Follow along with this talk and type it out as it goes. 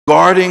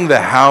guarding the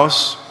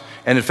house,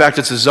 and in fact,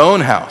 it's his own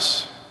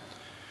house.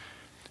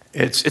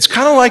 It's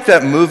kind of like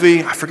that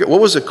movie, I forget, what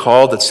was it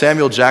called, that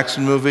Samuel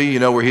Jackson movie,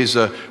 where he's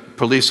a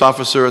police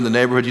officer in the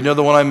neighborhood. You know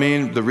the one I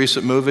mean, the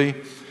recent movie?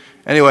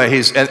 Anyway,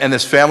 and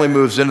this family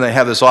moves in, and they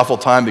have this awful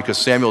time because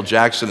Samuel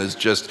Jackson is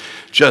just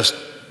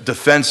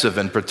defensive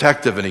and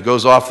protective, and he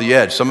goes off the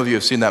edge. Some of you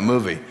have seen that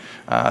movie.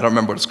 I don't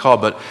remember what it's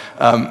called, but,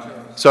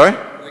 sorry?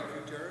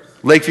 Lakeview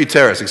Terrace. Lakeview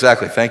Terrace,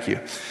 exactly, thank you.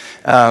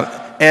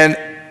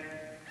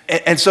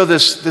 And so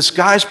this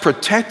guy's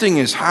protecting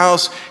his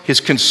house,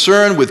 his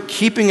concern with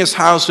keeping his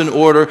house in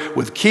order,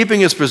 with keeping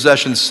his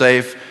possessions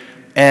safe,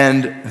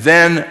 and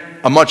then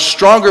a much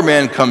stronger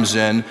man comes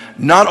in,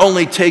 not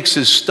only takes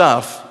his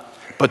stuff,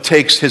 but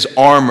takes his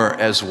armor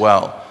as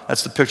well.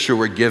 That's the picture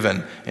we're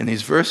given in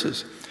these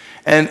verses.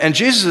 And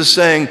Jesus is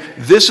saying,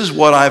 this is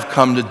what I've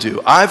come to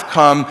do. I've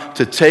come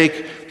to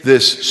take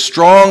this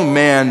strong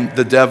man,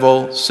 the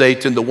devil,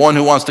 Satan, the one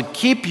who wants to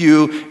keep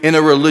you in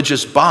a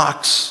religious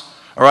box,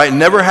 all right?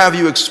 Never have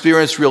you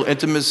experience real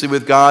intimacy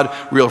with God,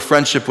 real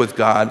friendship with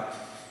God,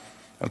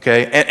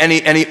 okay?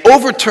 And he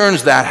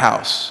overturns that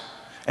house,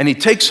 and he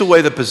takes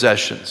away the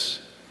possessions.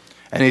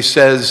 And he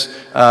says,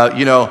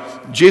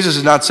 Jesus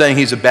is not saying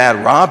he's a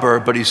bad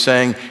robber, but he's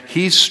saying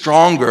he's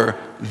stronger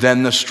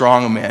than the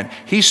strong man.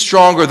 He's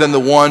stronger than the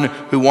one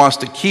who wants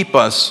to keep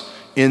us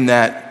in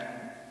that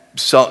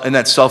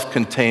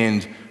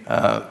self-contained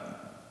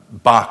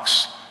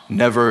box,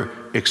 never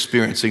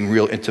experiencing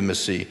real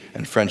intimacy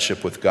and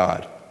friendship with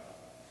God.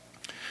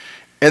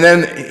 And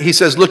then he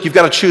says, look, you've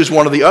got to choose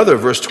one or the other.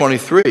 Verse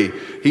 23,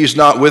 he who's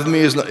not with me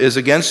is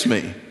against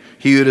me.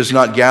 He who does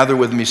not gather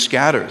with me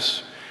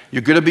scatters.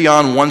 You're going to be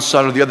on one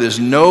side or the other. There's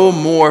no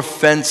more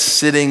fence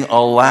sitting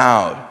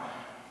allowed.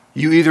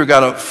 You either got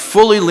to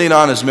fully lean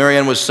on, as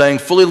Marianne was saying,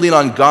 fully lean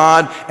on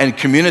God and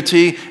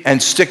community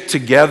and stick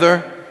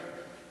together,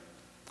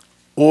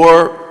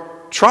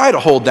 or try to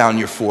hold down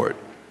your fort,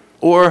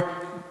 or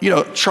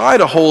try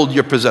to hold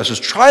your possessions.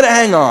 Try to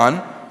hang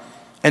on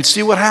and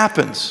see what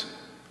happens.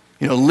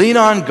 Lean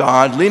on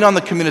God, lean on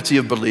the community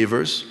of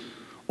believers,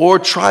 or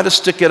try to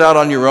stick it out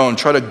on your own.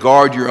 Try to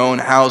guard your own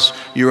house,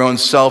 your own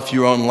self,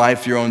 your own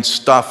life, your own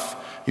stuff,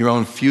 your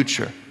own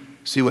future.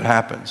 See what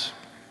happens.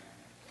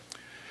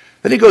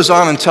 Then he goes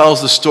on and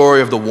tells the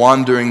story of the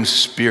wandering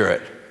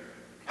spirit.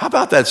 How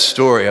about that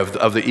story of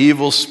the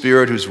evil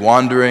spirit who's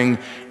wandering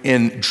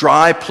in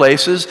dry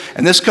places?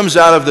 And this comes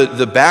out of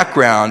the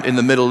background in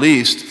the Middle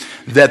East,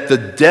 that the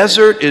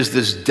desert is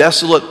this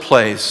desolate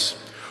place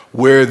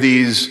where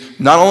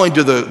not only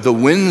do the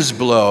winds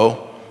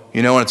blow,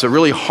 and it's a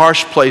really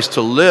harsh place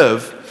to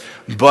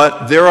live,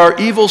 but there are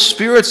evil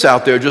spirits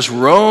out there just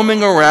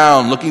roaming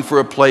around looking for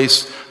a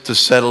place to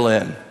settle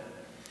in.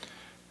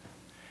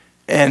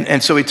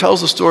 And so he tells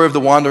the story of the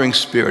wandering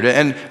spirit.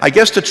 And I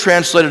guess to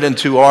translate it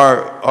into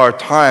our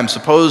time,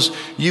 suppose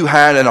you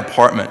had an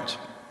apartment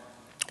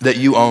that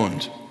you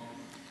owned,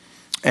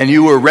 and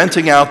you were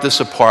renting out this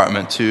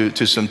apartment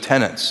to some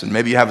tenants, and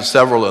maybe you have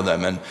several of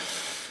them,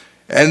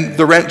 and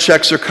the rent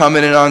checks are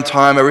coming in on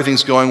time,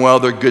 everything's going well,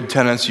 they're good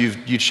tenants,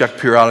 you check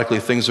periodically,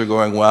 things are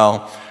going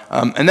well.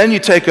 And then you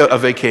take a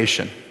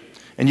vacation,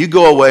 and you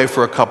go away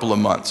for a couple of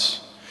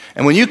months.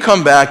 And when you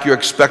come back, you're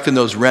expecting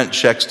those rent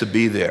checks to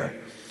be there.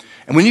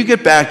 And when you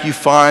get back, you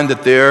find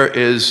that there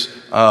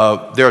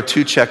are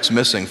 2 checks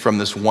missing from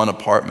this one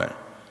apartment.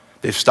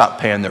 They've stopped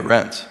paying their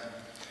rent.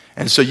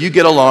 And so you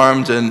get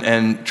alarmed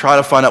and try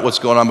to find out what's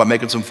going on by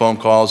making some phone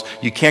calls.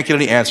 You can't get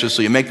any answers,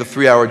 so you make the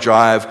 3-hour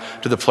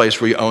drive to the place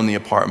where you own the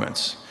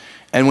apartments.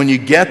 And when you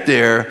get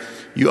there,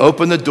 you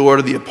open the door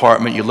to the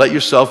apartment, you let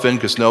yourself in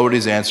because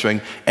nobody's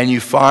answering, and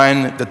you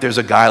find that there's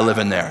a guy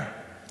living there.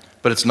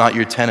 But it's not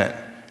your tenant,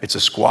 it's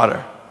a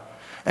squatter.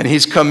 And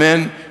he's come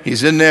in,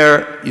 he's in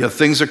there,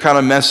 things are kind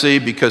of messy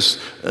because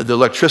the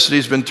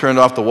electricity's been turned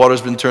off, the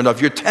water's been turned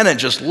off. Your tenant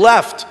just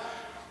left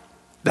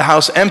the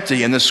house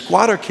empty, and the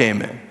squatter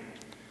came in.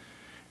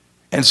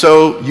 And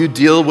so you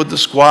deal with the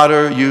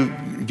squatter, you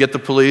get the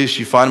police,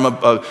 you find them,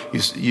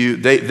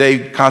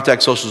 they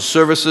contact social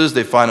services,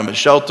 they find them a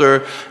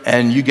shelter,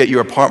 and you get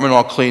your apartment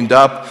all cleaned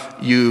up,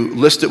 you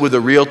list it with a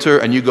realtor,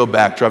 and you go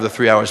back, drive the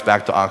 3 hours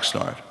back to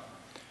Oxnard.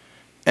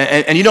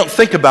 And you don't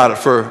think about it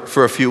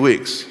for a few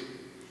weeks.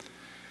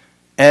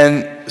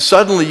 And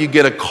suddenly you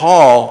get a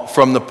call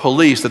from the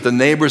police that the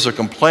neighbors are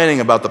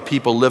complaining about the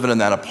people living in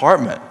that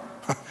apartment.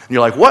 And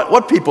you're like,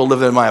 what people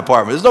live in my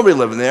apartment? There's nobody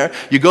living there.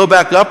 You go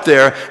back up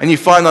there, and you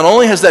find not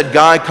only has that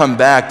guy come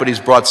back, but he's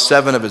brought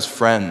 7 of his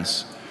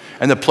friends.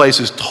 And the place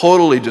is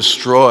totally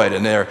destroyed,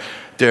 and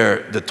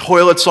the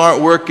toilets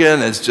aren't working,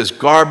 it's just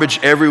garbage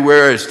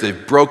everywhere,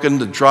 they've broken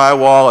the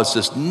drywall, it's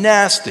just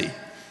nasty.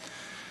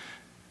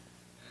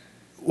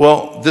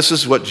 Well, this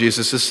is what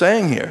Jesus is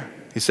saying here.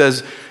 He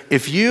says,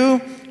 if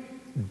you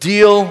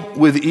deal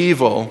with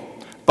evil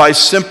by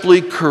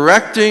simply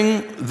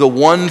correcting the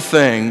one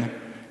thing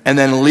and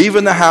then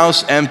leaving the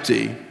house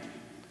empty,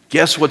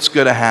 guess what's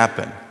going to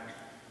happen?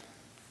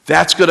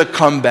 That's going to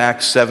come back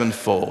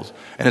 7-fold,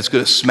 and it's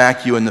going to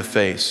smack you in the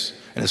face,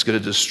 and it's going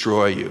to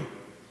destroy you.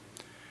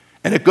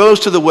 And it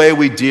goes to the way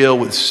we deal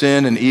with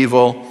sin and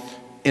evil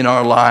in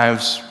our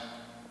lives,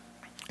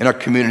 in our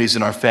communities,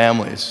 in our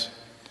families.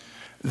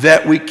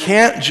 That we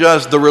can't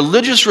just, the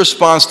religious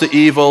response to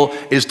evil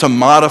is to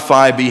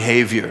modify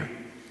behavior,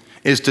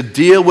 is to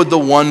deal with the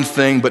one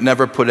thing but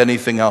never put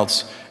anything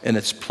else in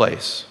its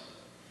place.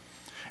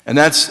 And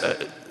that's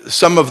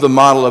some of the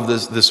model of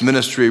this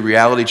ministry,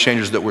 Reality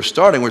Changers, that we're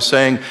starting. We're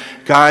saying,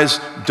 guys,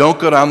 don't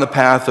go down the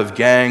path of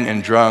gang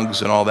and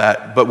drugs and all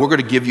that, but we're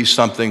going to give you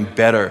something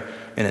better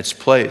in its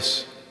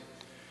place.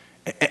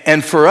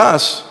 And for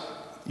us,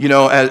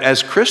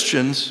 as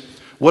Christians,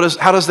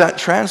 how does that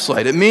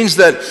translate? It means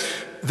that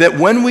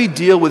when we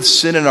deal with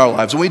sin in our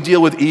lives, when we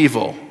deal with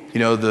evil,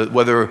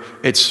 whether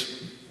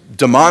it's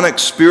demonic,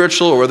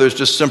 spiritual, or whether it's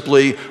just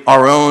simply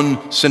our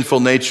own sinful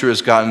nature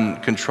has gotten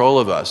control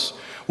of us,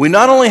 we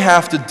not only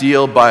have to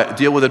deal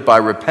with it by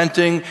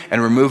repenting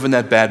and removing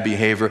that bad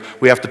behavior,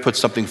 we have to put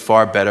something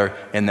far better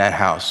in that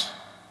house.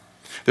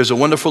 There's a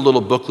wonderful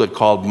little booklet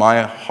called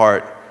My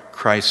Heart,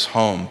 Christ's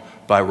Home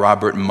by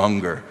Robert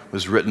Munger. It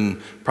was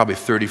written probably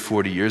 30,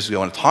 40 years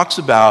ago, and it talks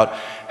about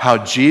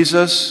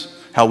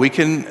how we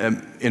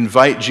can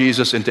invite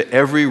Jesus into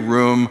every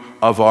room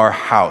of our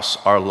house,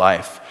 our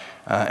life.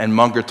 And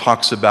Munger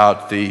talks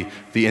about the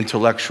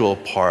intellectual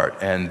part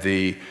and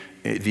the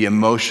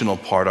emotional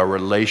part, our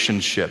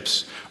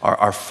relationships,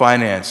 our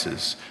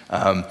finances,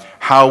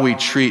 how we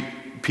treat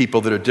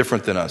people that are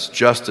different than us,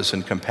 justice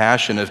and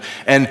compassion.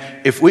 And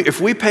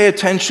if we pay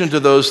attention to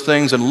those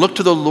things and look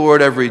to the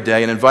Lord every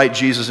day and invite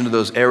Jesus into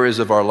those areas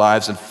of our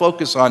lives and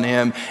focus on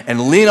Him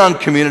and lean on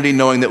community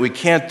knowing that we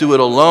can't do it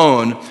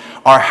alone,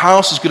 our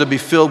house is going to be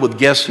filled with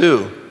guess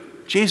who?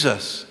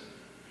 Jesus.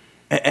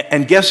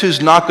 And guess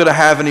who's not going to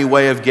have any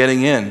way of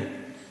getting in?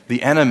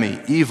 The enemy,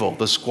 evil,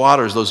 the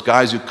squatters, those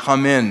guys who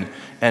come in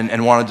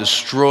and want to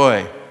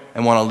destroy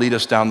and want to lead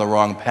us down the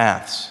wrong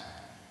paths.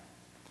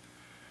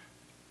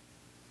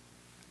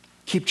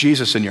 Keep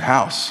Jesus in your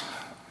house.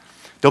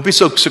 Don't be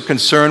so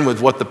concerned with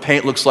what the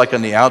paint looks like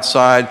on the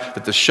outside,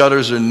 that the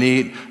shutters are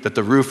neat, that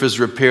the roof is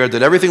repaired,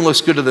 that everything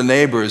looks good to the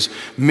neighbors.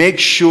 Make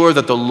sure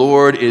that the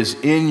Lord is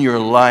in your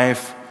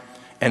life.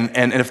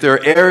 And if there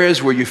are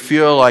areas where you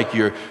feel like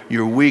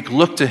you're weak,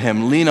 look to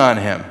Him, lean on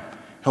Him.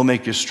 He'll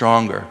make you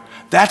stronger.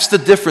 That's the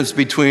difference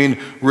between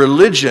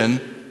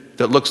religion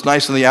that looks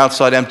nice on the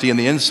outside, empty on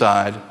the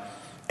inside,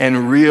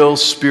 and real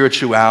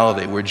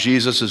spirituality, where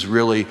Jesus is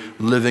really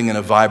living in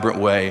a vibrant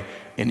way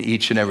in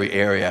each and every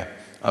area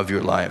of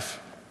your life.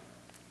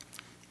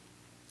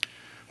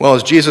 Well,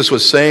 as Jesus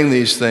was saying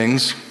these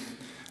things,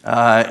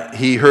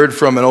 he heard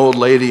from an old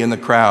lady in the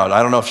crowd.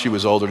 I don't know if she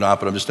was old or not,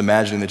 but I'm just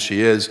imagining that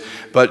she is.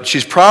 But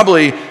she's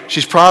probably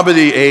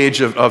the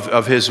age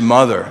of his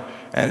mother.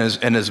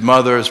 And his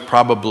mother is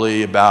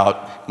probably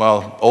about,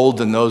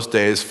 old in those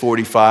days,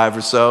 45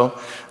 or so,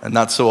 and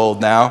not so old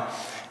now.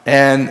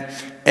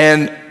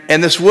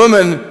 And this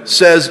woman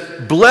says,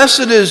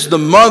 "Blessed is the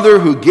mother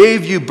who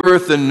gave you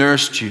birth and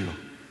nursed you."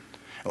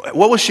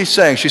 What was she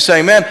saying? She's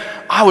saying, man,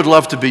 I would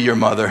love to be your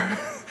mother.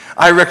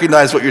 I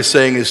recognize what you're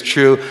saying is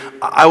true.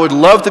 I would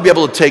love to be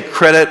able to take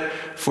credit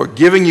for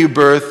giving you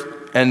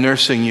birth and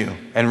nursing you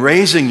and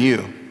raising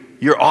you.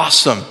 You're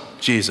awesome,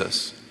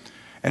 Jesus.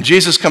 And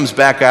Jesus comes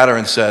back at her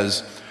and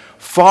says,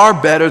 far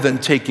better than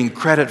taking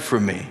credit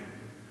from me,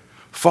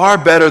 far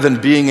better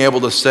than being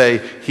able to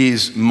say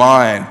he's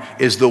mine,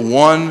 is the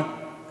one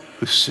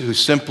who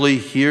simply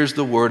hears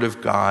the word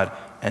of God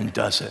and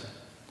does it.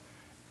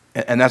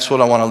 And that's what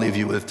I want to leave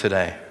you with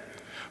today.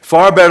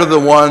 Far better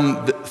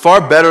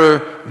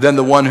than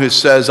the one who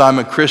says, I'm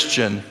a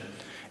Christian,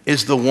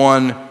 is the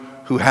one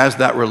who has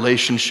that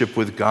relationship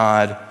with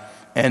God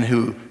and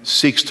who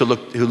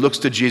looks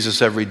to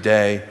Jesus every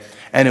day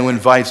and who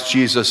invites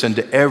Jesus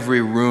into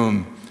every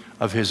room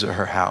of his or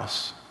her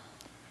house.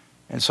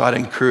 And so I'd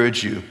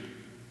encourage you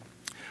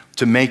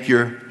to make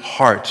your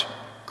heart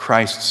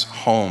Christ's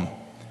home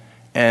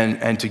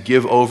and to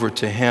give over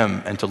to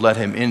him and to let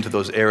him into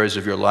those areas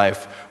of your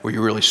life where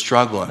you're really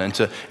struggling,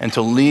 and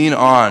to lean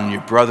on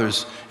your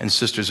brothers and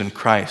sisters in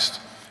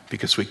Christ,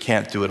 because we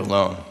can't do it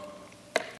alone.